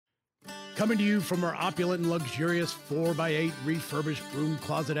Coming to you from our opulent and luxurious 4x8 refurbished room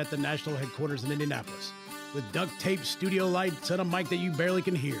closet at the national headquarters in Indianapolis. With duct tape studio lights and a mic that you barely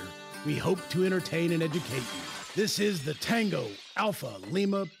can hear, we hope to entertain and educate you. This is the Tango Alpha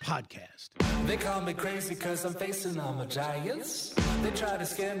Lima Podcast. They call me crazy cause I'm facing all my giants. They try to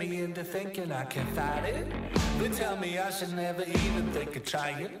scare me into thinking I can fight it. They tell me I should never even think of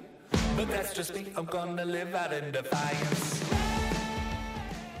trying. But that's just me, I'm gonna live out in defiance.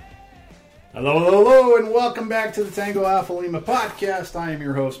 Hello, and welcome back to the Tango Alpha Lima Podcast. I am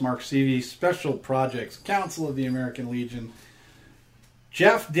your host, Mark Seavey, Special Projects Council of the American Legion.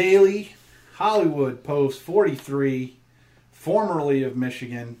 Jeff Daly, Hollywood Post 43, formerly of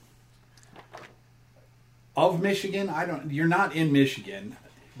Michigan. Of Michigan? You're not in Michigan.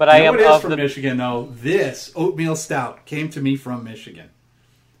 But I am it is of from Michigan, though. This oatmeal stout came to me from Michigan.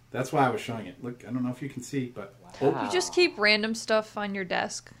 That's why I was showing it. Look, I don't know if you can see, but... Wow. You just keep random stuff on your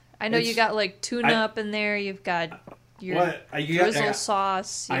desk. I know you got like tuna up in there. You've got your drizzle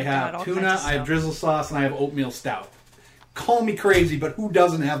sauce. I have tuna, I have drizzle sauce, and I have oatmeal stout. Call me crazy, but who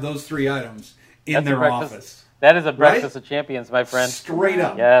doesn't have those three items in their office? That is a breakfast of champions, my friend. Straight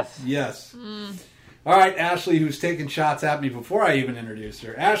up. Yes. All right, Ashley, who's taking shots at me before I even introduce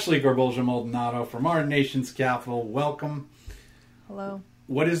her. Ashley Gorbolja Maldonado from our nation's capital. Welcome. Hello.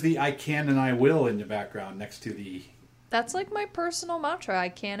 What is the I can and I will in the background next to the... That's like my personal mantra. I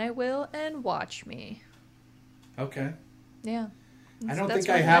can, I will, and watch me. Okay. Yeah. I don't think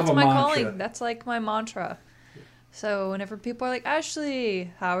I have a mantra. That's my mantra. calling. That's like my mantra. So whenever people are like,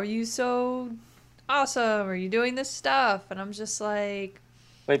 Ashley, how are you so awesome? Are you doing this stuff? And I'm just like...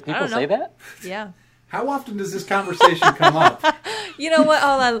 Wait, people say that? Yeah. How often does this conversation come up? You know what?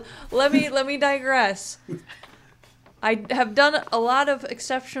 Hold on. Let me digress. I have done a lot of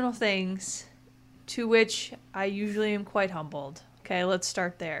exceptional things to which I usually am quite humbled. Okay, let's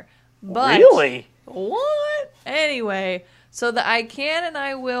start there. But, really? What? Anyway, so the I can and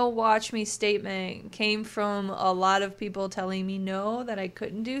I will watch me statement came from a lot of people telling me no, that I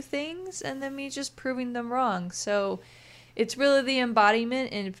couldn't do things, and then me just proving them wrong. So it's really the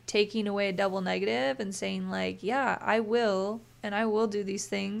embodiment in taking away a double negative and saying like, yeah, I will, and I will do these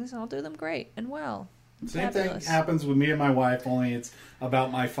things, and I'll do them great and well. Same thing happens with me and my wife, only it's about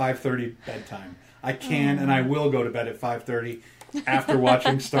my 5:30 bedtime. I can and I will go to bed at 5:30 after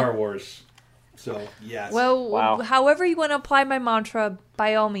watching Star Wars. So, yes. Well, however you want to apply my mantra,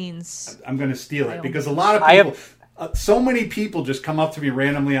 by all means. I'm going to steal it because a lot of people, so many people just come up to me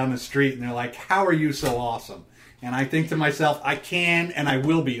randomly on the street and they're like, how are you so awesome? And I think to myself, I can and I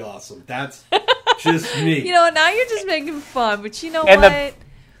will be awesome. That's just me. You know, now you're just making fun, but you know what?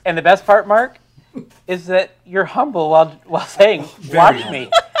 And the best part, Mark, is that you're humble while saying, watch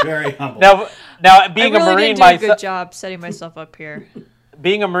me. Very humble. Now, being I really a Marine didn't do myself, a good job setting myself up here.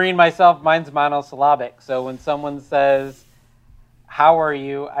 Being a Marine myself, mine's monosyllabic. So when someone says, "How are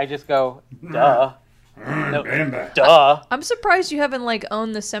you?" I just go, "Duh." No, duh. I'm surprised you haven't like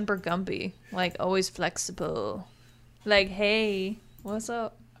owned the Semper Gumpy, like always flexible, like hey, what's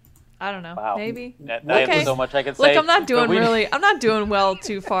up? I don't know. Wow. Maybe. There's so much I can say. Look, I'm not doing well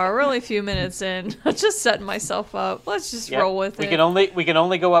too far. We're only a few minutes in. I'm just setting myself up. Let's just roll with it. We can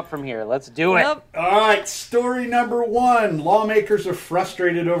only go up from here. Let's do it. All right, story number 1. Lawmakers are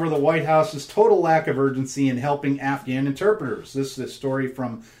frustrated over the White House's total lack of urgency in helping Afghan interpreters. This is a story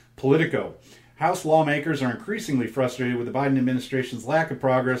from Politico. House lawmakers are increasingly frustrated with the Biden administration's lack of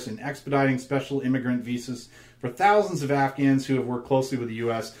progress in expediting special immigrant visas for thousands of Afghans who have worked closely with the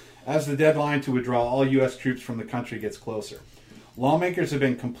U.S. as the deadline to withdraw all U.S. troops from the country gets closer. Lawmakers have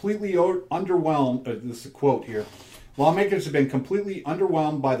been completely underwhelmed, this is a quote here, lawmakers have been completely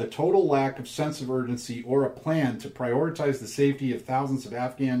underwhelmed by the total lack of sense of urgency or a plan to prioritize the safety of thousands of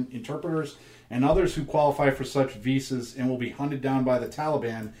Afghan interpreters and others who qualify for such visas and will be hunted down by the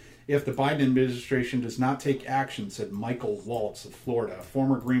Taliban if the Biden administration does not take action, said Michael Waltz of Florida, a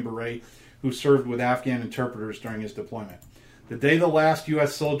former Green Beret who served with Afghan interpreters during his deployment. The day the last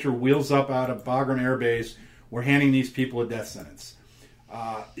U.S. soldier wheels up out of Bagram Air Base, we're handing these people a death sentence.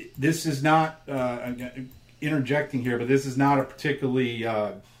 This is not, interjecting here, but this is not a particularly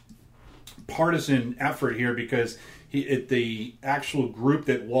partisan effort here because the actual group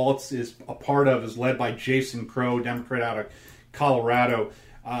that Waltz is a part of is led by Jason Crow, Democrat out of Colorado,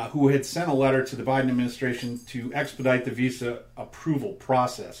 who had sent a letter to the Biden administration to expedite the visa approval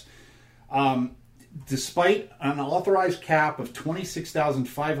process. Despite an authorized cap of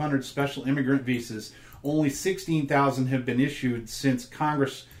 26,500 special immigrant visas, only 16,000 have been issued since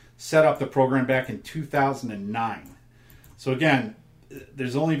Congress set up the program back in 2009. So again,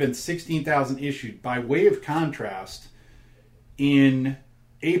 there's only been 16,000 issued. By way of contrast, in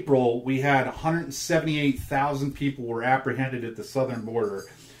April, we had 178,000 people were apprehended at the southern border,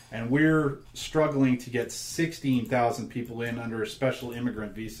 and we're struggling to get 16,000 people in under a special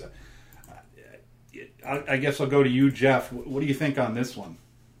immigrant visa. I guess I'll go to you, Jeff. What do you think on this one?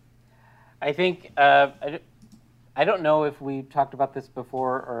 I think I don't know if we talked about this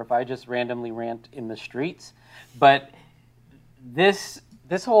before or if I just randomly rant in the streets, but this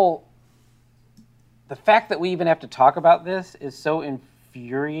whole, the fact that we even have to talk about this is so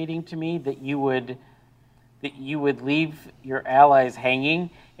infuriating to me that you would leave your allies hanging,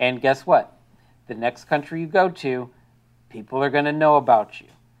 and guess what? The next country you go to, people are going to know about you.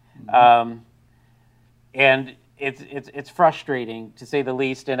 Mm-hmm. And it's frustrating, to say the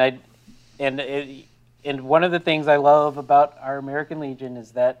least. And one of the things I love about our American Legion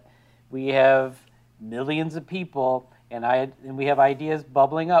is that we have millions of people, and we have ideas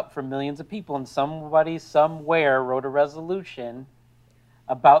bubbling up from millions of people, and somebody somewhere wrote a resolution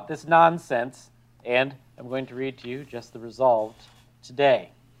about this nonsense, and I'm going to read to you just the resolved today.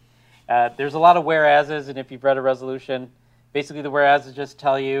 There's a lot of whereases, and if you've read a resolution, basically the whereases just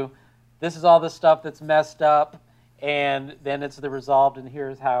tell you this is all the stuff that's messed up, and then it's the resolved, and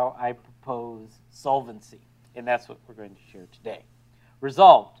here's how I propose solvency. And that's what we're going to share today.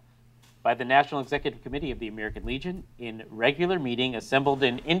 Resolved by the National Executive Committee of the American Legion in regular meeting assembled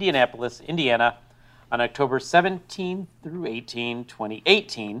in Indianapolis, Indiana on October 17 through 18,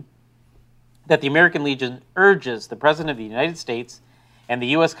 2018, that the American Legion urges the President of the United States and the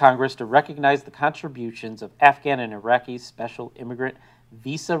U.S. Congress to recognize the contributions of Afghan and Iraqi special immigrant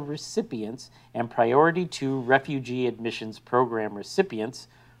visa recipients and Priority 2 Refugee Admissions Program recipients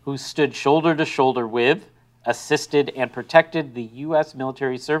who stood shoulder to shoulder with, assisted, and protected the U.S.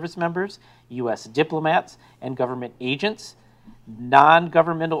 military service members, U.S. diplomats, and government agents,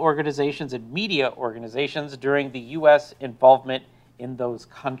 non-governmental organizations, and media organizations during the U.S. involvement in those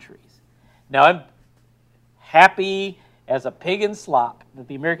countries. Now, I'm happy as a pig in slop that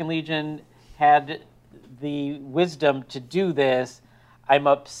the American Legion had the wisdom to do this. I'm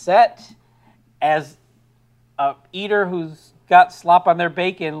upset as a eater who's got slop on their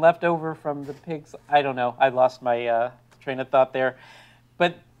bacon left over from the pigs. I don't know. I lost my train of thought there.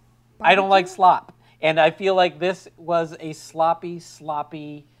 But I don't like slop. And I feel like this was a sloppy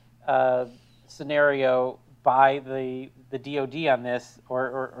scenario by the DOD on this,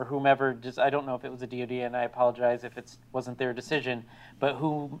 or whomever. Just, I don't know if it was the DOD, and I apologize if it wasn't their decision. But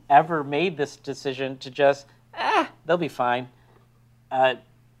whomever made this decision to just, they'll be fine,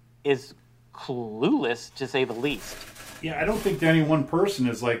 is clueless, to say the least. Yeah, I don't think any one person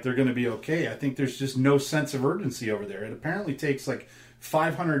is like they're going to be okay. I think there's just no sense of urgency over there. It apparently takes like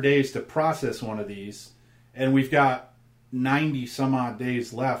 500 days to process one of these, and we've got 90 some odd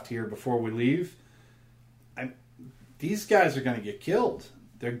days left here before we leave. These guys are going to get killed.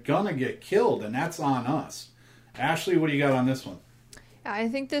 They're going to get killed, and that's on us. Ashley, what do you got on this one? I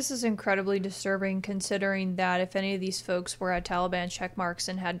think this is incredibly disturbing, considering that if any of these folks were at Taliban checkmarks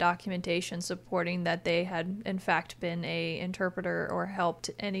and had documentation supporting that they had in fact been a interpreter or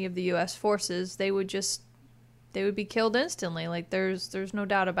helped any of the U.S. forces, they would be killed instantly. Like there's no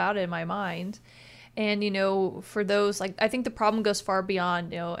doubt about it in my mind. And for those, like, I think the problem goes far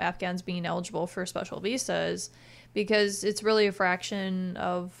beyond Afghans being eligible for special visas, because it's really a fraction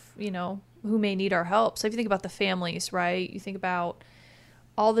of who may need our help. So if you think about the families, right? You think about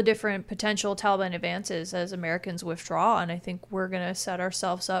all the different potential Taliban advances as Americans withdraw, and I think we're going to set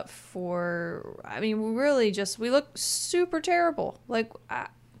ourselves up for, we look super terrible. Like,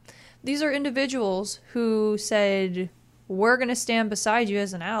 these are individuals who said, we're going to stand beside you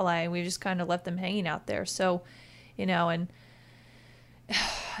as an ally, and we just kind of left them hanging out there. So,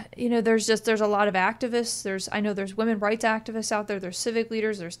 there's a lot of activists. I know there's women rights activists out there. There's civic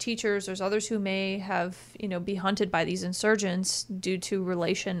leaders. There's teachers. There's others who may have, be hunted by these insurgents due to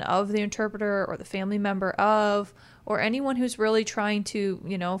relation of the interpreter or the family member of, or anyone who's really trying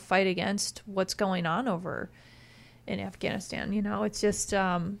to, fight against what's going on over in Afghanistan. It's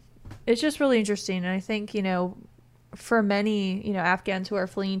just really interesting. And I think, for many, Afghans who are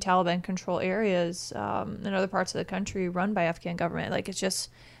fleeing Taliban-control areas in other parts of the country run by Afghan government, like, it's just,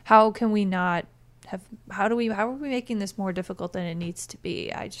 how are we making this more difficult than it needs to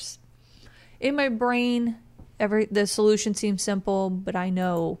be? In my brain, the solution seems simple, but I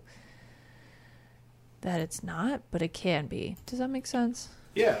know that it's not, but it can be. Does that make sense?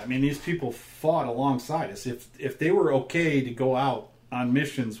 Yeah, these people fought alongside us. If they were okay to go out on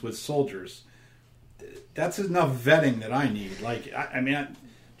missions with soldiers, that's enough vetting that I need. Like,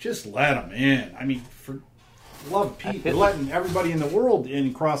 just let them in. For love of Pete, we're letting everybody in the world in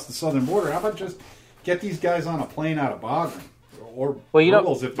across the southern border. How about just get these guys on a plane out of Bagram or Well, you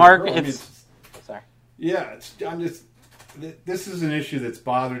girls know, if they're Mark, girls. I mean, it's sorry. yeah, this is an issue that's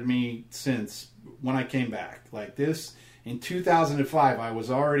bothered me since when I came back. Like this in 2005, I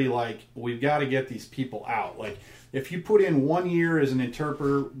was already like, we've got to get these people out. Like, if you put in 1 year as an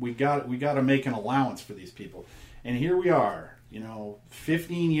interpreter, we got to make an allowance for these people. And here we are,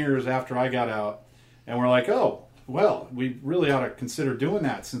 15 years after I got out, and we're like, oh, well, we really ought to consider doing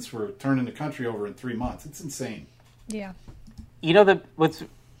that since we're turning the country over in 3 months. It's insane. Yeah.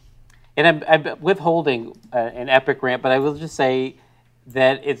 And I'm withholding an epic rant, but I will just say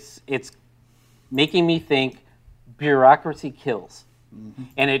that it's making me think bureaucracy kills,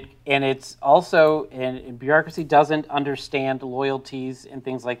 and it's also and bureaucracy doesn't understand loyalties and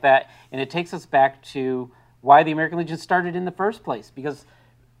things like that, and it takes us back to why the American Legion started in the first place, because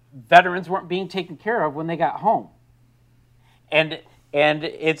veterans weren't being taken care of when they got home, and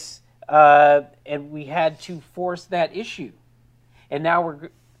it's and we had to force that issue, and now we're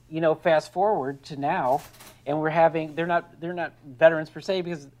fast forward to now, and we're having they're not veterans per se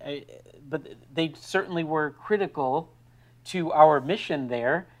because but they certainly were critical to our mission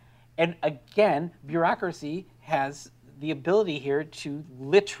there, and again bureaucracy has the ability here to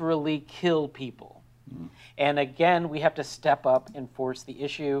literally kill people, and again we have to step up and force the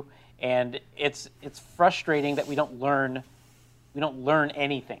issue, and it's frustrating that we don't learn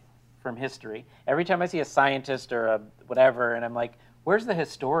anything from history. Every time I see a scientist or a whatever, and I'm like, where's the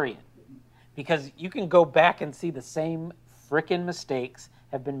historian? Because you can go back and see the same frickin' mistakes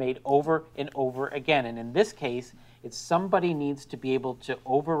have been made over and over again. And in this case, it's somebody needs to be able to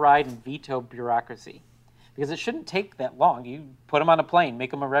override and veto bureaucracy. Because it shouldn't take that long. You put them on a plane,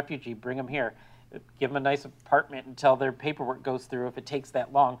 make them a refugee, bring them here, give them a nice apartment until their paperwork goes through if it takes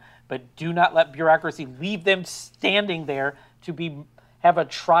that long. But do not let bureaucracy leave them standing there to have a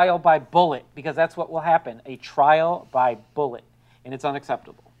trial by bullet, because that's what will happen, a trial by bullet. And it's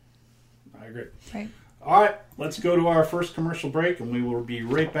unacceptable. I agree. Right. All right, let's go to our first commercial break, and we will be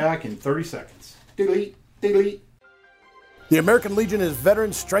right back in 30 seconds. Delete, delete. The American Legion is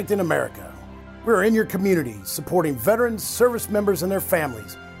Veterans Strength in America. We're in your community, supporting veterans, service members, and their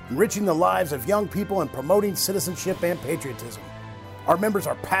families, enriching the lives of young people, and promoting citizenship and patriotism. Our members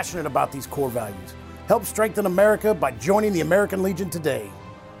are passionate about these core values. Help strengthen America by joining the American Legion today.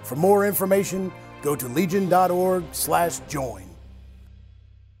 For more information, go to legion.org/join.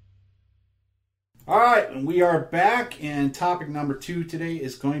 All right, and we are back, and topic number 2 today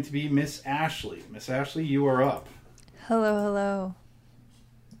is going to be Miss Ashley. Miss Ashley, you are up. Hello.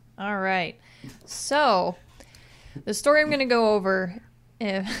 All right. So, the story I'm going to go over,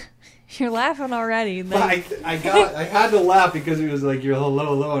 if you're laughing already. I had to laugh because he was like, you're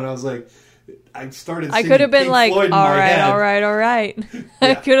hello, and I was like, I started singing I could have been Pink like, Floyd in all my right. head. I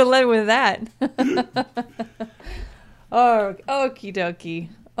Yeah. could have led with that. Oh, okie dokie.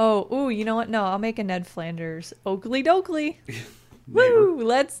 Oh, ooh, you know what? No, I'll make a Ned Flanders. Oakley dokley. Woo!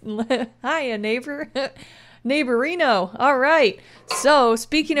 Hiya, neighbor. Neighborino. All right. So,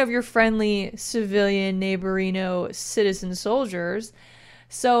 speaking of your friendly civilian neighborino citizen soldiers,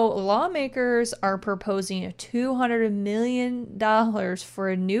 so lawmakers are proposing $200 million for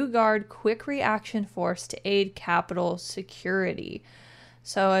a new Guard quick reaction force to aid Capitol security.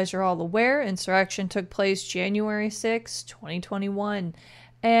 So, as you're all aware, insurrection took place January 6, 2021.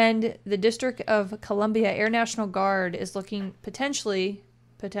 And the District of Columbia Air National Guard is looking potentially,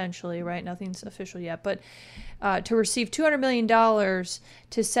 right? Nothing's official yet, but to receive $200 million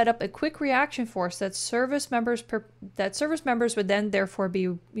to set up a quick reaction force that service members would then therefore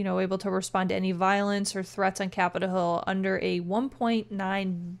be, able to respond to any violence or threats on Capitol Hill under a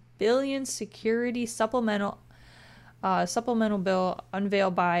 $1.9 billion security supplemental bill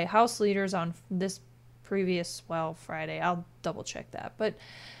unveiled by House leaders on this Friday. I'll double check that. But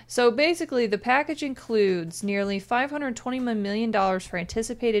so basically the package includes nearly $521 million for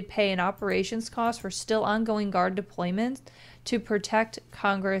anticipated pay and operations costs for still ongoing Guard deployments to protect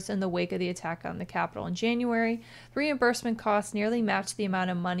Congress in the wake of the attack on the Capitol in January. The reimbursement costs nearly match the amount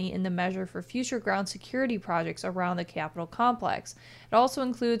of money in the measure for future ground security projects around the Capitol complex. It also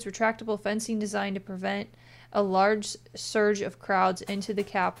includes retractable fencing designed to prevent a large surge of crowds into the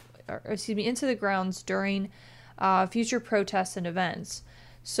grounds during future protests and events.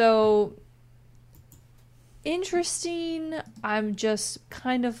 So, interesting. I'm just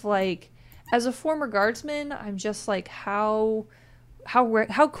kind of like, as a former guardsman, I'm just like, how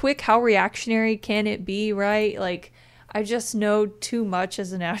quick, how reactionary can it be, right? Like, I just know too much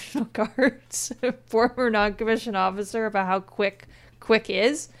as a National Guard's former non-commissioned officer about how quick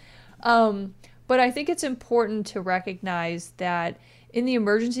is. But I think it's important to recognize that in the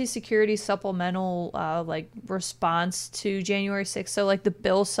emergency security supplemental response to January 6th, so like the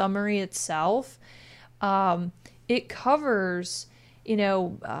bill summary itself, it covers,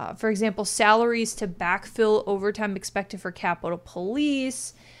 for example, salaries to backfill overtime expected for Capitol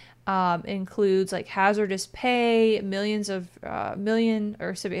Police, includes like hazardous pay, I think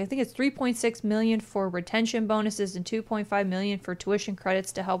it's 3.6 million for retention bonuses and 2.5 million for tuition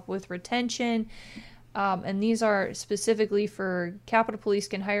credits to help with retention. And these are specifically for Capitol Police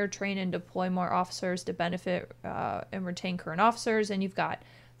can hire, train, and deploy more officers to benefit and retain current officers. And you've got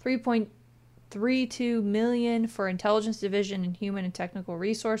 3.32 million for Intelligence Division and Human and Technical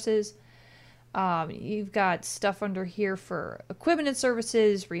Resources. You've got stuff under here for equipment and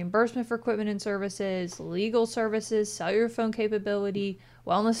services, reimbursement for equipment and services, legal services, cellular phone capability,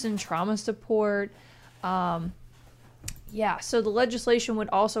 wellness and trauma support. So the legislation would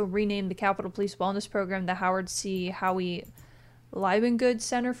also rename the Capitol Police Wellness Program the Howard C. Howie Liebengood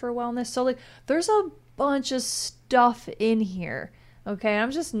Center for Wellness. So, like, there's a bunch of stuff in here. Okay,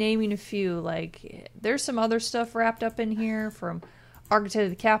 I'm just naming a few. Like, there's some other stuff wrapped up in here, from Architect of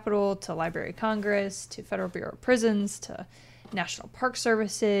the Capitol to Library of Congress to Federal Bureau of Prisons to National Park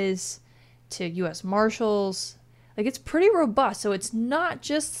Services to U.S. Marshals. Like, it's pretty robust. So it's not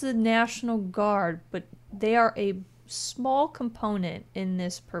just the National Guard, but they are a small component in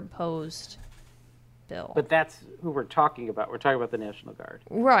this proposed bill. But that's who we're talking about. We're talking about the National Guard.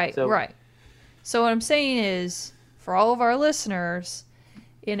 Right. So what I'm saying is, for all of our listeners,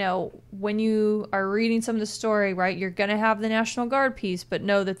 when you are reading some of the story, right, you're going to have the National Guard piece, but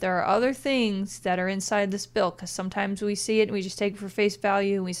know that there are other things that are inside this bill, because sometimes we see it and we just take it for face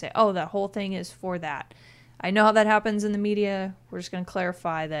value and we say, oh, that whole thing is for that. I know how that happens in the media. We're just going to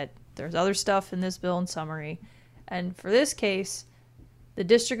clarify that there's other stuff in this bill in summary. And for this case, the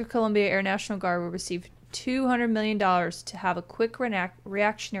District of Columbia Air National Guard will receive $200 million to have a quick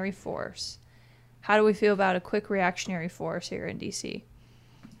reactionary force. How do we feel about a quick reactionary force here in D.C.?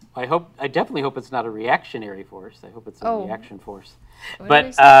 I definitely hope it's not a reactionary force. I hope it's a reaction force.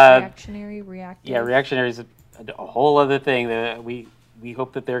 But reactionary, reactive. Yeah, reactionary is a whole other thing that we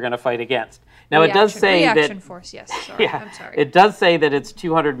hope that they're going to fight against. Now it does say reaction force. Yes, sorry. Yeah, I'm sorry. It does say that it's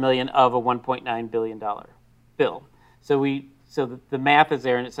 $200 million of a $1.9 billion bill. So the math is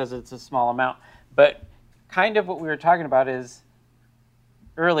there, and it says it's a small amount. But kind of what we were talking about is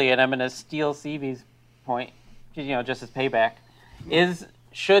early, and I'm going to steal Stevie's point, just as payback, is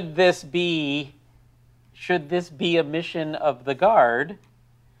should this be a mission of the Guard,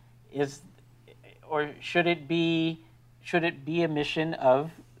 or should it be a mission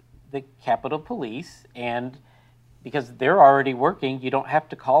of the Capitol Police? And because they're already working, you don't have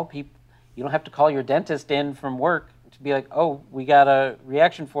to call people. You don't have to call your dentist in from work to be like, oh, we got a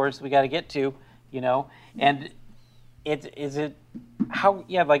reaction force we got to get to, And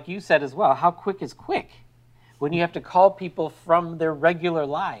like you said as well, how quick is quick when you have to call people from their regular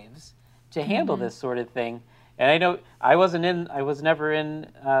lives to handle this sort of thing? And I know I was never in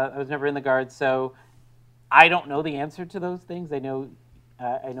the Guard, so I don't know the answer to those things. I know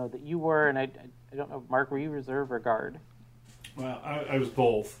that you were, and I don't know, Mark, were you Reserve or Guard? Well, I was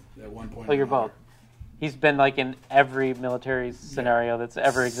both at one point. Oh, you're both. He's been like in every military scenario that's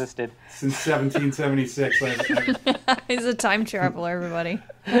ever existed. Since 1776. He's a time traveler, everybody.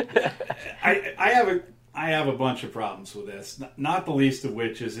 I have a bunch of problems with this, not the least of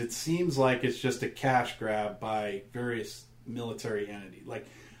which is it seems like it's just a cash grab by various military entities. Like,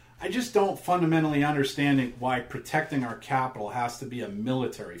 I just don't fundamentally understand why protecting our capital has to be a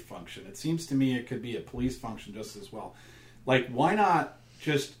military function. It seems to me it could be a police function just as well. Like, why not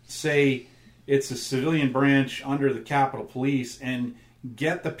just say it's a civilian branch under the Capitol Police and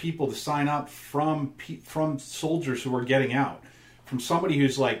get the people to sign up from soldiers who are getting out? From somebody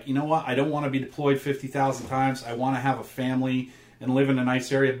who's like, you know what, I don't want to be deployed 50,000 times. I want to have a family and live in a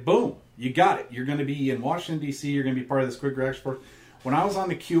nice area. Boom, you got it. You're going to be in Washington, D.C. You're going to be part of this quick reaction force. When I was on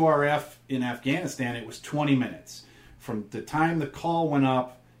the QRF in Afghanistan, it was 20 minutes. From the time the call went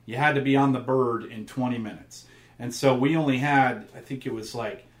up, you had to be on the bird in 20 minutes. And so we only had, I think it was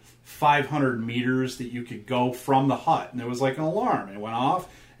like 500 meters that you could go from the hut. And there was like an alarm. It went off.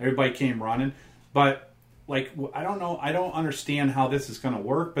 Everybody came running. But, like, I don't know. I don't understand how this is going to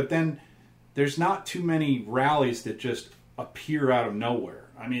work. But then there's not too many rallies that just appear out of nowhere.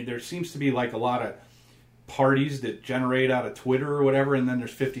 I mean, there seems to be like a lot of parties that generate out of Twitter or whatever, and then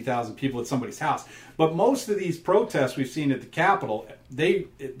there's 50,000 people at somebody's house. But most of these protests we've seen at the Capitol,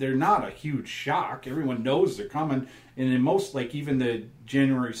 they're not a huge shock. Everyone knows they're coming. And in most, like even the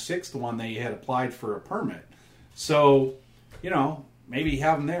January 6th one, they had applied for a permit. So, maybe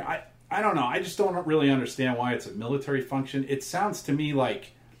have them there. I don't know. I just don't really understand why it's a military function. It sounds to me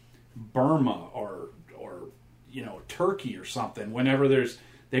like Burma or Turkey or something. Whenever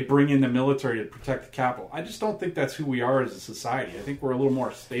they bring in the military to protect the capital, I just don't think that's who we are as a society. I think we're a little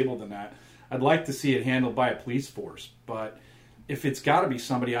more stable than that. I'd like to see it handled by a police force, but if it's got to be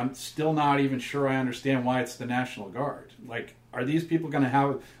somebody, I'm still not even sure I understand why it's the National Guard. Like, are these people going to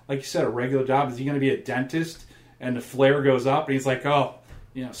have, like you said, a regular job? Is he going to be a dentist and the flare goes up and he's like, oh,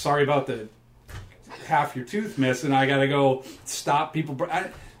 sorry about the half your tooth missing. I got to go stop people.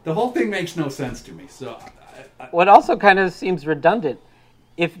 The whole thing makes no sense to me. So, what also kind of seems redundant,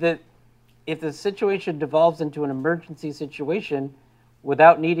 if the situation devolves into an emergency situation,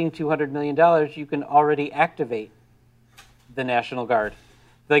 without needing $200 million, you can already activate the National Guard.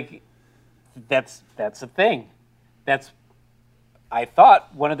 Like, that's a thing. That's, I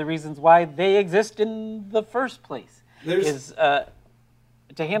thought, one of the reasons why they exist in the first place is to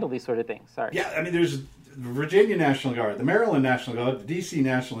handle these sort of things. Sorry. Yeah, I mean, there's the Virginia National Guard, the Maryland National Guard, the D.C.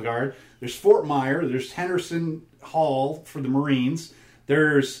 National Guard. There's Fort Myer. There's Henderson Hall for the Marines.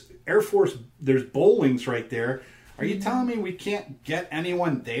 There's Air Force. There's Bowlings right there. Are you telling me we can't get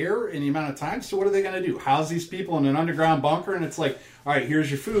anyone there in the amount of time? So what are they going to do? House these people in an underground bunker? And it's like, all right, here's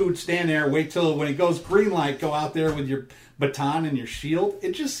your food. Stand there. Wait till when it goes green light, go out there with your baton and your shield.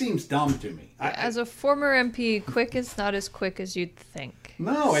 It just seems dumb to me. As a former MP, quick is not as quick as you'd think.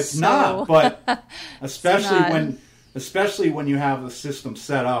 No, it's not. But especially when you have a system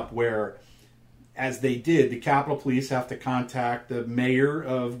set up where, as they did, the Capitol Police have to contact the mayor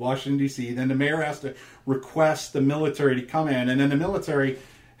of Washington, D.C. Then the mayor has to request the military to come in. And then the military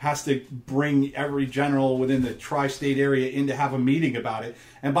has to bring every general within the tri-state area in to have a meeting about it.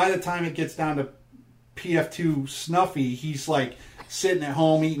 And by the time it gets down to PF2 Snuffy, he's like sitting at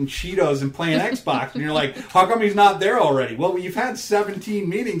home eating Cheetos and playing Xbox. And you're like, how come he's not there already? Well, you've had 17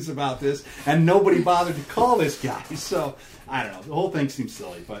 meetings about this, and nobody bothered to call this guy. So, I don't know. The whole thing seems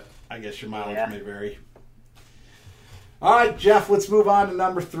silly, but I guess your mileage may vary. All right, Jeff, let's move on to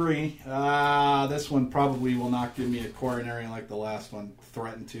number 3. This one probably will not give me a coronary like the last one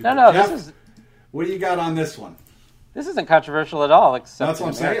threatened to. No, Jeff, this is... what do you got on this one? This isn't controversial at all, except that's what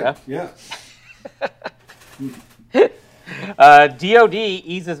I'm saying. Yeah. DOD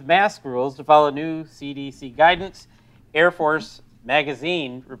eases mask rules to follow new CDC guidance. Air Force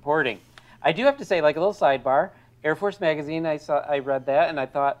Magazine reporting. I do have to say, like a little sidebar, Air Force Magazine, I read that and I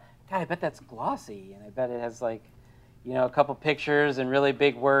thought, God, I bet that's glossy, and I bet it has like, a couple pictures and really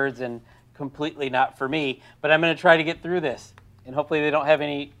big words and completely not for me. But I'm going to try to get through this, and hopefully they don't have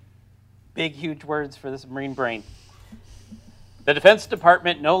any big, huge words for this Marine brain. The Defense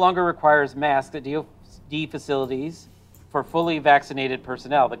Department no longer requires masks at DoD facilities for fully vaccinated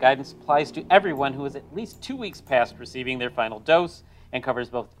personnel. The guidance applies to everyone who is at least 2 weeks past receiving their final dose and covers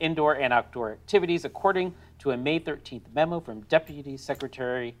both indoor and outdoor activities, according to a May 13th memo from Deputy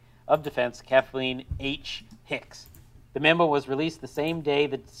Secretary of Defense Kathleen H. Hicks. The memo was released the same day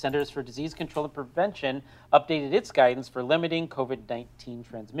the Centers for Disease Control and Prevention updated its guidance for limiting COVID-19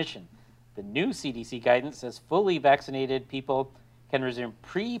 transmission. The new CDC guidance says fully vaccinated people can resume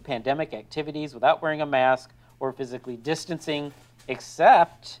pre-pandemic activities without wearing a mask or physically distancing,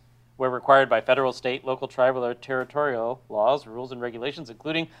 except where required by federal, state, local, tribal, or territorial laws, rules, and regulations,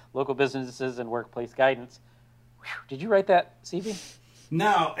 including local businesses and workplace guidance. Whew. Did you write that, CB?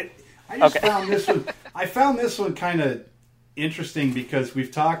 No, I just found this one. I found this one kind of interesting because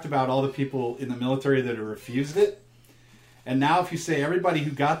we've talked about all the people in the military that have refused it. And now if you say everybody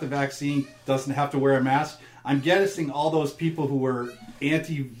who got the vaccine doesn't have to wear a mask, I'm guessing all those people who were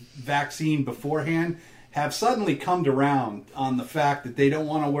anti-vaccine beforehand have suddenly come around on the fact that they don't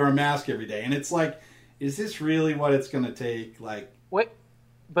want to wear a mask every day. And it's like, is this really what it's going to take? Like, wait,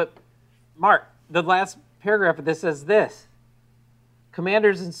 but Mark, the last paragraph of this says this.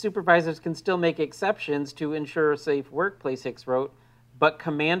 Commanders and supervisors can still make exceptions to ensure a safe workplace, Hicks wrote, but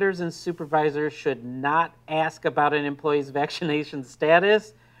commanders and supervisors should not ask about an employee's vaccination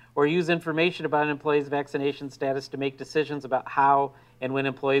status or use information about an employee's vaccination status to make decisions about how and when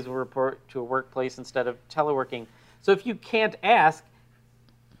employees will report to a workplace instead of teleworking. So if you can't ask,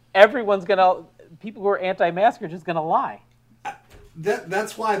 people who are anti-mask are just going to lie.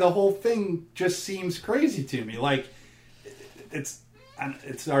 That's why the whole thing just seems crazy to me. Like, it's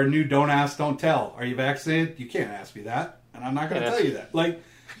our new don't ask, don't tell. Are you vaccinated? You can't ask me that, and I'm not going to tell you that. Like,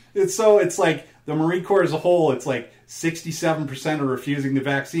 it's like the Marine Corps as a whole, it's like 67% are refusing the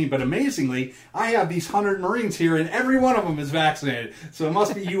vaccine. But amazingly, I have these 100 Marines here, and every one of them is vaccinated. So it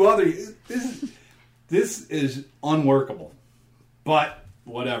must be you other. This is unworkable. But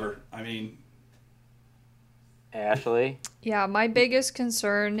whatever. I mean, Ashley? Yeah, my biggest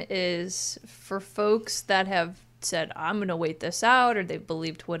concern is for folks that have said, I'm going to wait this out, or they've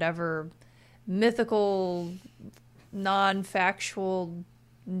believed whatever mythical, non-factual,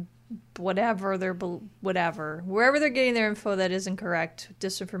 whatever wherever they're getting their info that isn't correct,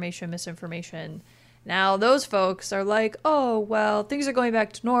 disinformation, misinformation. Now those folks are like, oh, well, things are going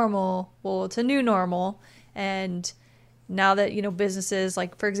back to normal. Well, it's a new normal. And now that, businesses,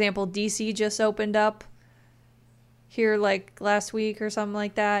 like, for example, DC just opened up here like last week or something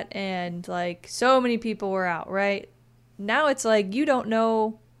like that, and like so many people were out, right? Now it's like you don't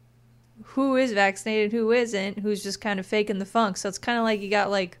know who is vaccinated, who isn't, who's just kind of faking the funk. So it's kind of like you got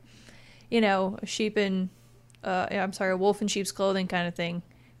like, a wolf in sheep's clothing kind of thing.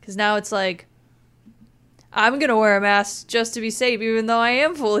 Because now it's like, I'm going to wear a mask just to be safe, even though I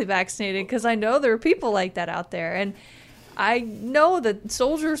am fully vaccinated, because I know there are people like that out there. And I know that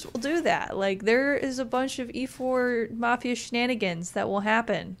soldiers will do that. Like, there is a bunch of E4 Mafia shenanigans that will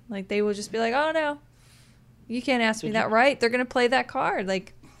happen. Like, they will just be like, oh, no, you can't ask me that, right? They're going to play that card.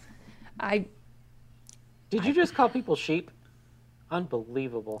 Like, Did you just call people sheep?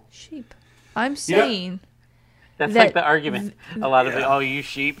 Unbelievable. Sheep. I'm saying... That's like the argument. A lot of it, you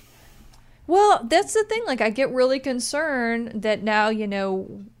sheep. Well, that's the thing. Like, I get really concerned that now,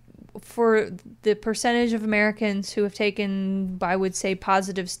 for the percentage of Americans who have taken, I would say,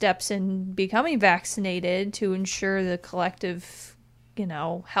 positive steps in becoming vaccinated to ensure the collective,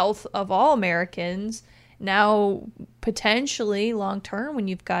 health of all Americans, now potentially long term when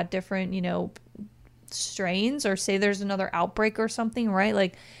you've got different, strains, or say there's another outbreak or something, right?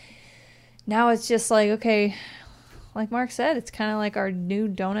 Like, now it's just like, okay, like Mark said, it's kind of like our new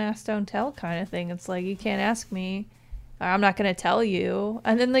don't ask, don't tell kind of thing. It's like, you can't ask me, I'm not going to tell you.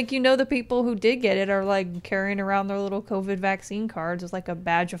 And then, like, the people who did get it are, like, carrying around their little COVID vaccine cards as, like, a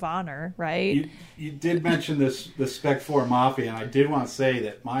badge of honor, right? You did mention the Spec 4 Mafia, and I did want to say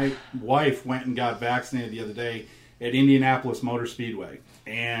that my wife went and got vaccinated the other day at Indianapolis Motor Speedway.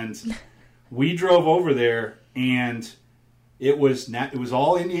 And we drove over there, and it was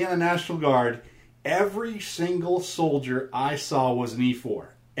all Indiana National Guard. Every single soldier I saw was an E4.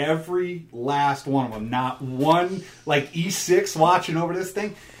 Every last one of them. Not one, like, E6 watching over this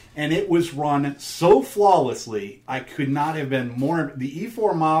thing. And it was run so flawlessly, I could not have been more... The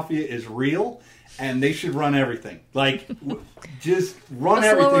E4 Mafia is real, and they should run everything. Like, just run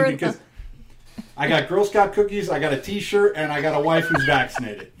everything, because I got Girl Scout cookies, I got a T-shirt, and I got a wife who's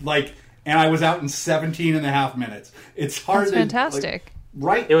vaccinated. Like, and I was out in 17 and a half minutes. It's hard. That's fantastic. Like,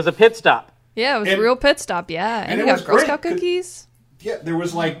 right? It was a pit stop. Yeah, it was a real pit stop, yeah. And you got Girl Scout cookies? Yeah, there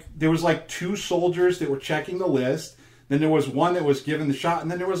was like 2 soldiers that were checking the list. Then there was one that was given the shot,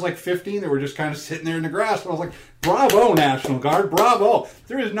 and then there was like 15 that were just kind of sitting there in the grass. And I was like, bravo, National Guard, bravo.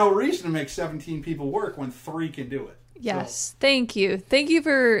 There is no reason to make 17 people work when 3 can do it. Yes, so. Thank you. Thank you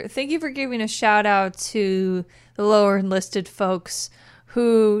for giving a shout out to the lower enlisted folks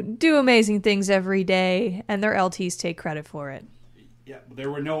who do amazing things every day, and their LTs take credit for it. Yeah, there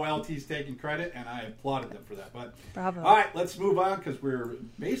were no LTs taking credit, and I applauded them for that. But bravo. All right, let's move on, because we're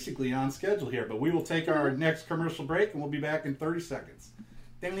basically on schedule here. But we will take our next commercial break, and we'll be back in 30 seconds.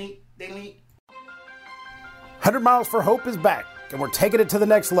 Ding-lee, ding-lee. 100 Miles for Hope is back, and we're taking it to the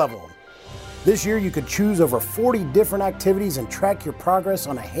next level. This year, you could choose over 40 different activities and track your progress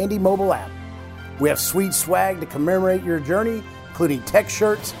on a handy mobile app. We have sweet swag to commemorate your journey, including tech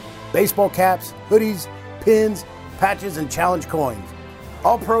shirts, baseball caps, hoodies, pins, patches, and challenge coins.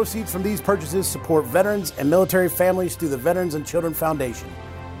 All proceeds from these purchases support veterans and military families through the Veterans and Children Foundation.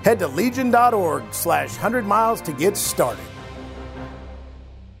 Head to legion.org/100 miles to get started.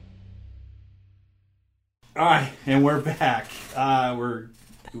 All right, and we're back.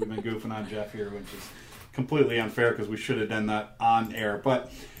 We've been goofing on Jeff here, which is completely unfair because we should have done that on air.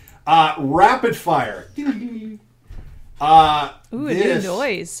 But rapid fire. Ooh, a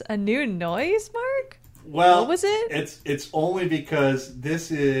new noise, Mark? Well, what was it? It's only because this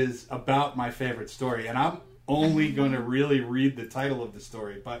is about my favorite story, and I'm only going to really read the title of the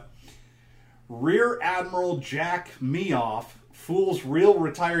story. But Rear Admiral Jack Meoff fools real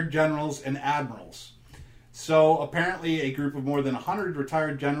retired generals and admirals. So apparently a group of more than 100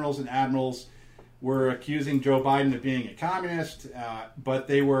 retired generals and admirals were accusing Joe Biden of being a communist, but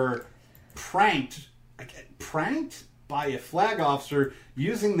they were pranked by a flag officer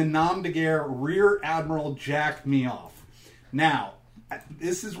using the nom de guerre Rear Admiral Jack Meoff. Now,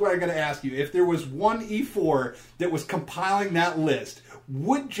 this is what I got to ask you. If there was one E4 that was compiling that list,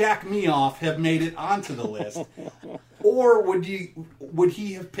 would Jack Meoff have made it onto the list? Or would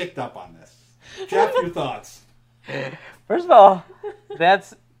he have picked up on this? Jeff, your thoughts? First of all,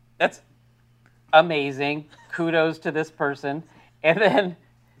 that's amazing. kudos to this person. And then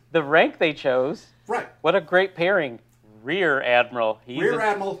the rank they chose. Right. What a great pairing. Rear Admiral. Rear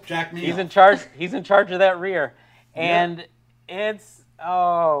Admiral Jack Meehan. He's in charge. He's in charge of that rear. And it's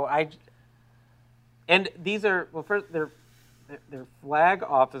and these are first they're flag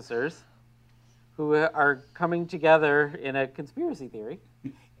officers who are coming together in a conspiracy theory.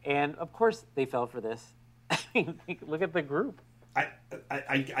 And of course they fell for this. I mean, look at the group.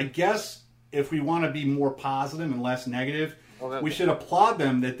 I guess if we want to be more positive and less negative, we should applaud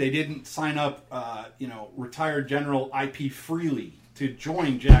them that they didn't sign up, retired General I.P. Freely to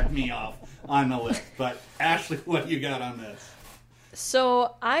join Jack Meoff on the list. But Ashley, what you got on this?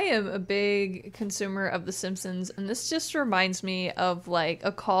 So I am a big consumer of The Simpsons, and this just reminds me of like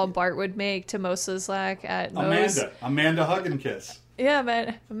a call Bart would make to Moe Szyslak at Moe's. Amanda Hug and Kiss. Yeah,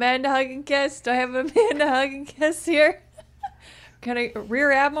 man. Amanda Hug and Kiss. Do I have Amanda Hug and Kiss here? Can I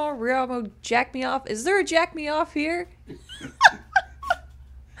Rear Admiral Jack Me Off? Is there a Jack Me Off here?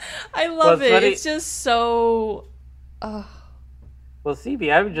 I love it. Funny. It's just so. Well,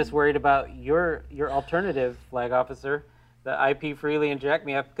 CB, I was just worried about your alternative flag officer, the IP Freely and Jack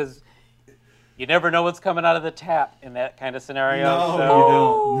Me Off, because you never know what's coming out of the tap in that kind of scenario. No, so. you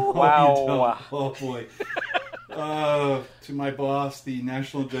don't. No, wow. you don't. Oh boy. To my boss, the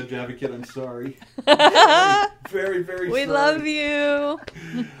National Judge Advocate, I'm sorry. Very, very We sorry. love you.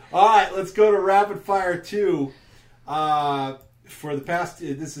 All right, let's go to Rapid Fire 2. For the past,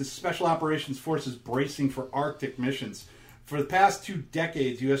 this is Special Operations Forces bracing for Arctic missions. For the past 2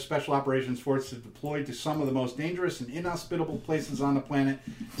 decades, U.S. Special Operations Forces have deployed to some of the most dangerous and inhospitable places on the planet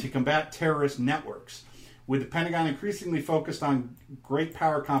to combat terrorist networks. With the Pentagon increasingly focused on great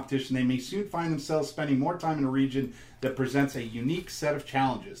power competition, they may soon find themselves spending more time in a region that presents a unique set of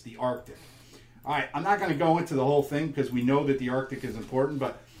challenges, the Arctic. All right, I'm not going to go into the whole thing because we know that the Arctic is important,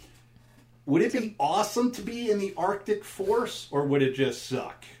 but would it be awesome to be in the Arctic force, or would it just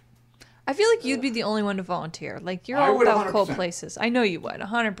suck? I feel like you'd be the only one to volunteer. Like, you're I all would about 100%. cold places. I know you would,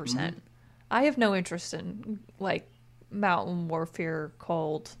 100%. I have no interest in, like, mountain warfare,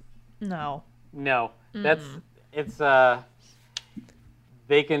 cold. No. No, it's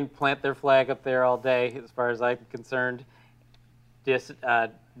they can plant their flag up there all day, as far as I'm concerned.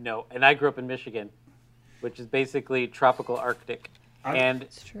 No, and I grew up in Michigan, which is basically tropical Arctic, and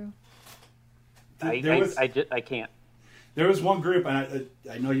It's true. I can't. There was one group, and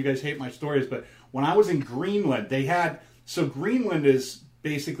I know you guys hate my stories, but when I was in Greenland, Greenland is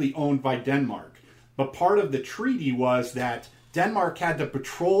basically owned by Denmark, but part of the treaty was that Denmark had to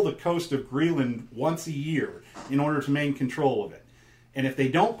patrol the coast of Greenland once a year in order to maintain control of it. And if they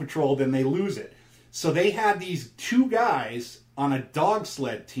don't patrol, then they lose it. So they had these 2 guys on a dog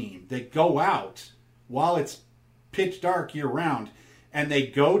sled team that go out while it's pitch dark year round, and they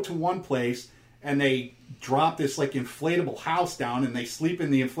go to one place and they drop this like inflatable house down, and they sleep in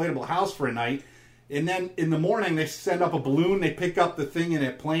the inflatable house for a night. And then in the morning they send up a balloon, they pick up the thing in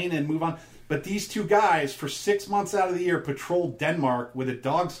a plane and move on. But these 2 guys, for 6 months out of the year, patrolled Denmark with a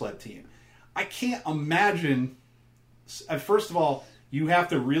dog sled team. I can't imagine. First of all, you have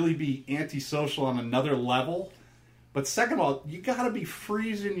to really be antisocial on another level. But second of all, you got to be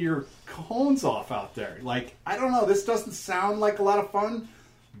freezing your cones off out there. Like, I don't know. This doesn't sound like a lot of fun,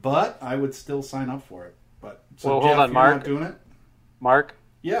 but I would still sign up for it. But so, Well, Jeff, hold on, you're Mark. not doing it? Mark,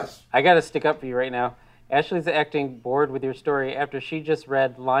 Yes. I got to stick up for you right now. Ashley's acting bored with your story after she just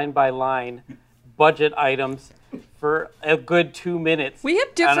read line by line budget items for a good 2 minutes. We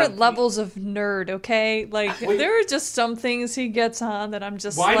have different levels of nerd, okay? Like, there are just some things he gets on that I'm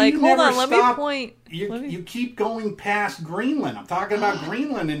just Why do like, you hold never on, let me stop? point. You keep going past Greenland. I'm talking about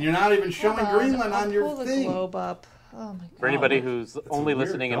Greenland, and you're not even showing Greenland on your pull the thing. globe up. Oh, my God. For anybody who's only a weird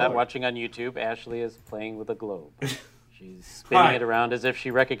listening and not color. watching on YouTube, Ashley is playing with a globe. She's spinning Hi. it around as if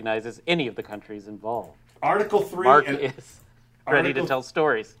she recognizes any of the countries involved. Article 3. Mark and- is ready Article- to tell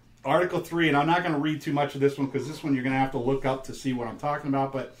stories. Article 3, and I'm not going to read too much of this one because this one you're going to have to look up to see what I'm talking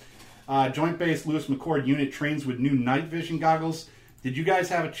about, but Joint Base Lewis McChord unit trains with new night vision goggles. Did you guys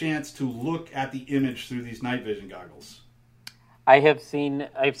have a chance to look at the image through these night vision goggles? I've seen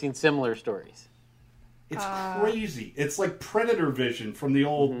similar stories. It's crazy. It's like Predator vision from the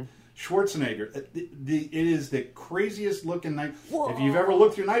old Schwarzenegger. It is the craziest looking night. If you've ever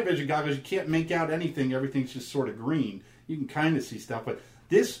looked through night vision goggles, you can't make out anything. Everything's just sort of green. You can kind of see stuff, but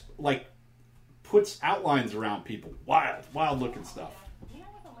this like puts outlines around people. Wild looking stuff.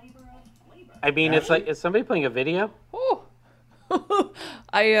 I mean, it's like, is somebody playing a video? Oh.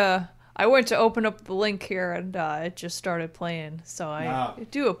 I went to open up the link here and it just started playing, so I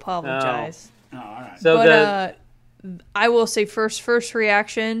do apologize. Oh, all right. So But I will say first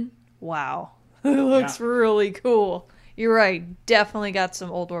reaction, wow. It looks really cool. You're right. Definitely got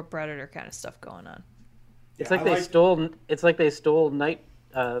some Old War Predator kind of stuff going on. It's like they stole. It's like they stole night.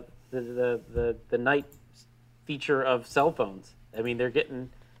 The night feature of cell phones. I mean, they're getting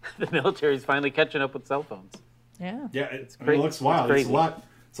the military's finally catching up with cell phones. Yeah. Yeah, it looks wild.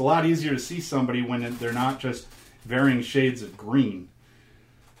 It's a lot easier to see somebody when they're not just varying shades of green.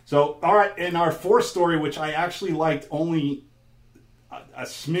 So, all right, in our fourth story, which I actually liked only a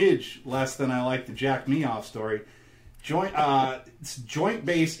smidge less than I liked the Jack Meoff story, Joint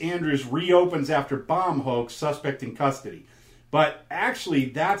Base Andrews reopens after bomb hoax, suspect in custody. But actually,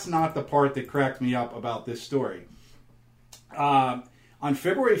 that's not the part that cracked me up about this story. On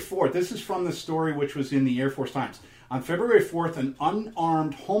February 4th, this is from the story which was in the Air Force Times. On February 4th, an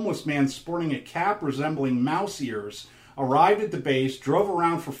unarmed homeless man sporting a cap resembling mouse ears arrived at the base, drove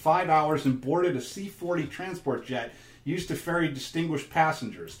around for 5 hours, and boarded a C-40 transport jet used to ferry distinguished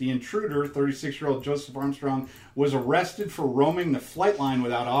passengers. The intruder, 36-year-old Joseph Armstrong, was arrested for roaming the flight line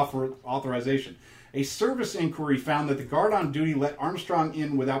without authorization. A service inquiry found that the guard on duty let Armstrong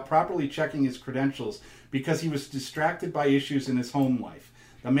in without properly checking his credentials because he was distracted by issues in his home life.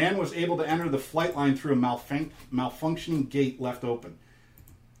 The man was able to enter the flight line through a malfunctioning gate left open.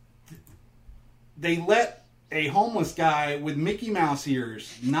 They let a homeless guy with Mickey Mouse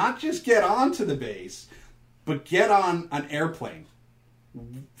ears not just get onto the base, but get on an airplane.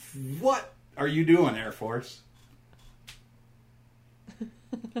 What are you doing, Air Force?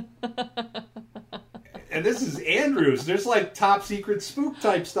 And this is Andrews. There's like top secret spook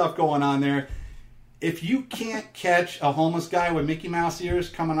type stuff going on there. If you can't catch a homeless guy with Mickey Mouse ears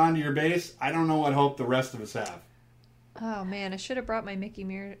coming onto your base, I don't know what hope the rest of us have. Oh man, I should have brought my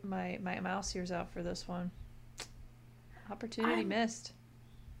my mouse ears out for this one. Opportunity missed.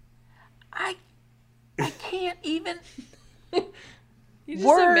 I can't even. You just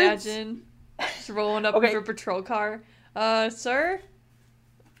Words. imagine just rolling up into a patrol car. Sir?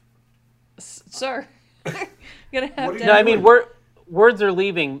 Sir. You're gonna have to. No, I mean words are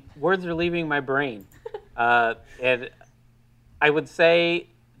leaving my brain, and I would say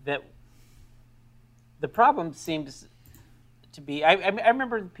that the problem seems to be. I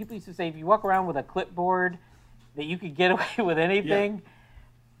remember people used to say if you walk around with a clipboard that you could get away with anything, yeah.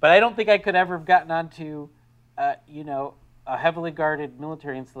 But I don't think I could ever have gotten onto, a heavily guarded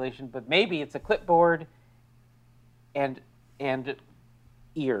military installation. But maybe it's a clipboard and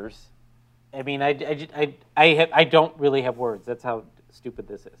ears. I mean, I don't really have words. That's how stupid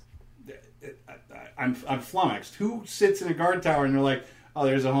this is. I'm flummoxed. Who sits in a guard tower and they're like, oh,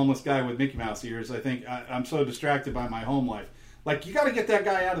 there's a homeless guy with Mickey Mouse ears. I think I'm so distracted by my home life. Like, you got to get that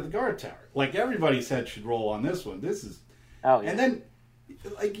guy out of the guard tower. Like, everybody's head should roll on this one. This is... Oh, yeah. And then,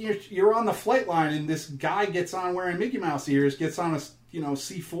 like, you're on the flight line and this guy gets on wearing Mickey Mouse ears, gets on a,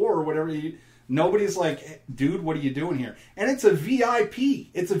 C4 or whatever. Nobody's like, dude, what are you doing here? And it's a VIP.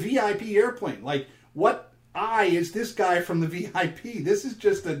 It's a VIP airplane. Like, what eye is this guy from the VIP? This is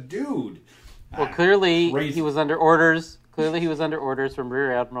just a dude. Well, crazy. He was under orders. Clearly, he was under orders from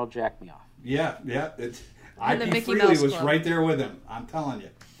Rear Admiral Jack Meoff. Yeah. IP Freely was right there with him. I'm telling you.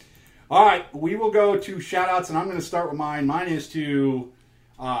 All right, we will go to shout-outs, and I'm going to start with mine. Mine is to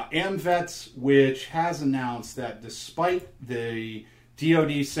AMVETS, which has announced that despite the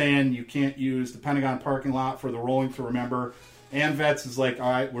DOD saying you can't use the Pentagon parking lot for the Rolling to Remember, AMVETS is like,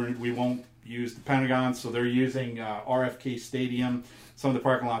 all right, we won't use the Pentagon, so they're using RFK Stadium, some of the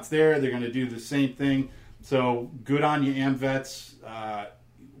parking lots there. They're going to do the same thing. So good on you, AMVETS.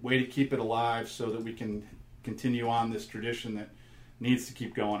 Way to keep it alive so that we can continue on this tradition that needs to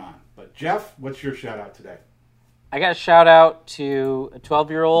keep going on. But Jeff, what's your shout out today? I got a shout out to a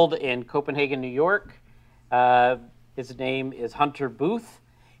 12-year-old in Copenhagen, New York. His name is Hunter Booth,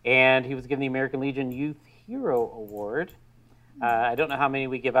 and he was given the American Legion Youth Hero Award. I don't know how many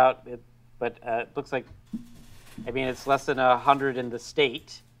we give out, but it looks like, it's less than 100 in the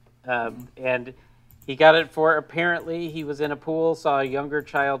state. And he got it for, apparently, he was in a pool, saw a younger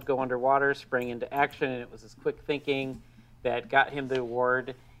child go underwater, sprang into action, and it was his quick thinking that got him the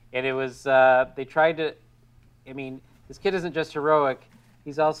award. And it was, they tried to, this kid isn't just heroic.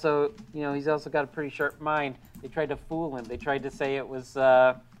 He's also got a pretty sharp mind. They tried to fool him. They tried to say it was, they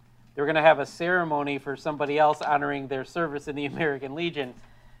were going to have a ceremony for somebody else honoring their service in the American Legion.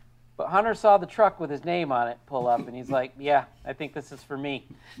 But Hunter saw the truck with his name on it pull up, and he's like, yeah, I think this is for me.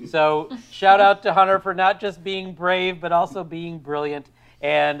 So shout out to Hunter for not just being brave, but also being brilliant.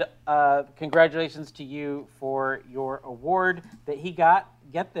 And congratulations to you for your award that he got.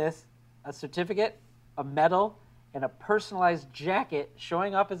 Get this, a certificate, a medal, and a personalized jacket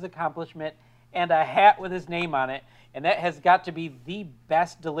showing off his accomplishment, and a hat with his name on it. And that has got to be the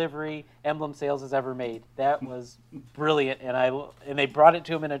best delivery Emblem Sales has ever made. That was brilliant, and they brought it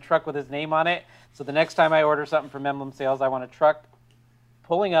to him in a truck with his name on it. So the next time I order something from Emblem Sales, I want a truck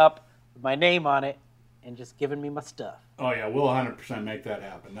pulling up with my name on it and just giving me my stuff. Oh yeah, we'll 100% make that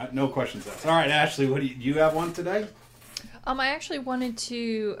happen. No questions asked. All right, Ashley, do you have one today? I actually wanted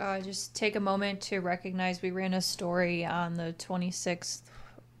to just take a moment to recognize we ran a story on the 26th,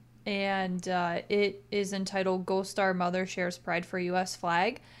 and it is entitled "Gold Star Mother Shares Pride for U.S.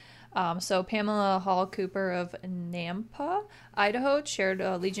 Flag." So Pamela Hall Cooper of Nampa, Idaho, shared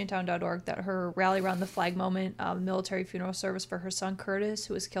legiontown.org that her rally around the flag moment, military funeral service for her son Curtis,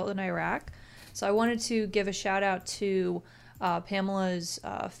 who was killed in Iraq. So I wanted to give a shout out to Pamela's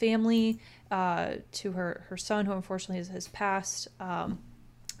family, to her son, who unfortunately has passed,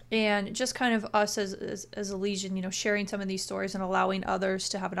 and just kind of us as a Legion, sharing some of these stories and allowing others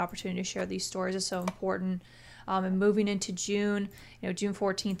to have an opportunity to share these stories is so important. And moving into June, June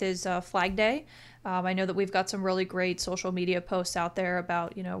 14th is Flag Day. I know that we've got some really great social media posts out there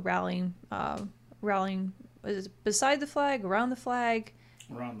about, rallying, is it beside the flag, around the flag?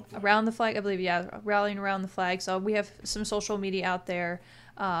 Around the flag, I believe, yeah, rallying around the flag. So we have some social media out there,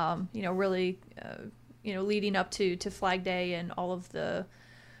 really, leading up to Flag Day and all of the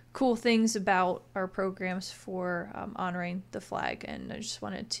cool things about our programs for honoring the flag. And I just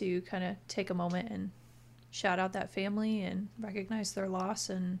wanted to kind of take a moment and shout out that family and recognize their loss,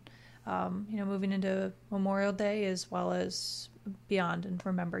 and moving into Memorial Day as well as beyond and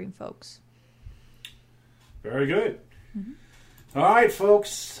remembering folks. Very good. Mm-hmm. All right,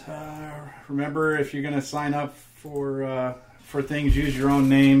 folks. Remember, if you're going to sign up for things, use your own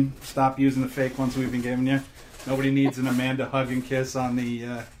name. Stop using the fake ones we've been giving you. Nobody needs an Amanda hug and kiss on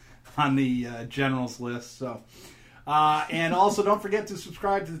the generals list. So, and also don't forget to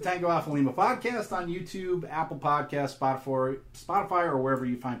subscribe to the Tango Alpha Lima podcast on YouTube, Apple Podcasts, Spotify, or wherever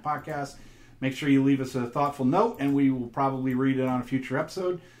you find podcasts. Make sure you leave us a thoughtful note, and we will probably read it on a future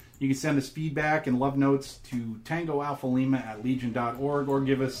episode. You can send us feedback and love notes to tangoalphalima@legion.org, or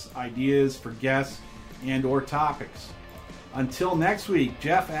give us ideas for guests and or topics. Until next week,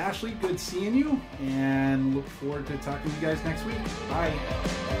 Jeff, Ashley, good seeing you, and look forward to talking to you guys next week. Bye.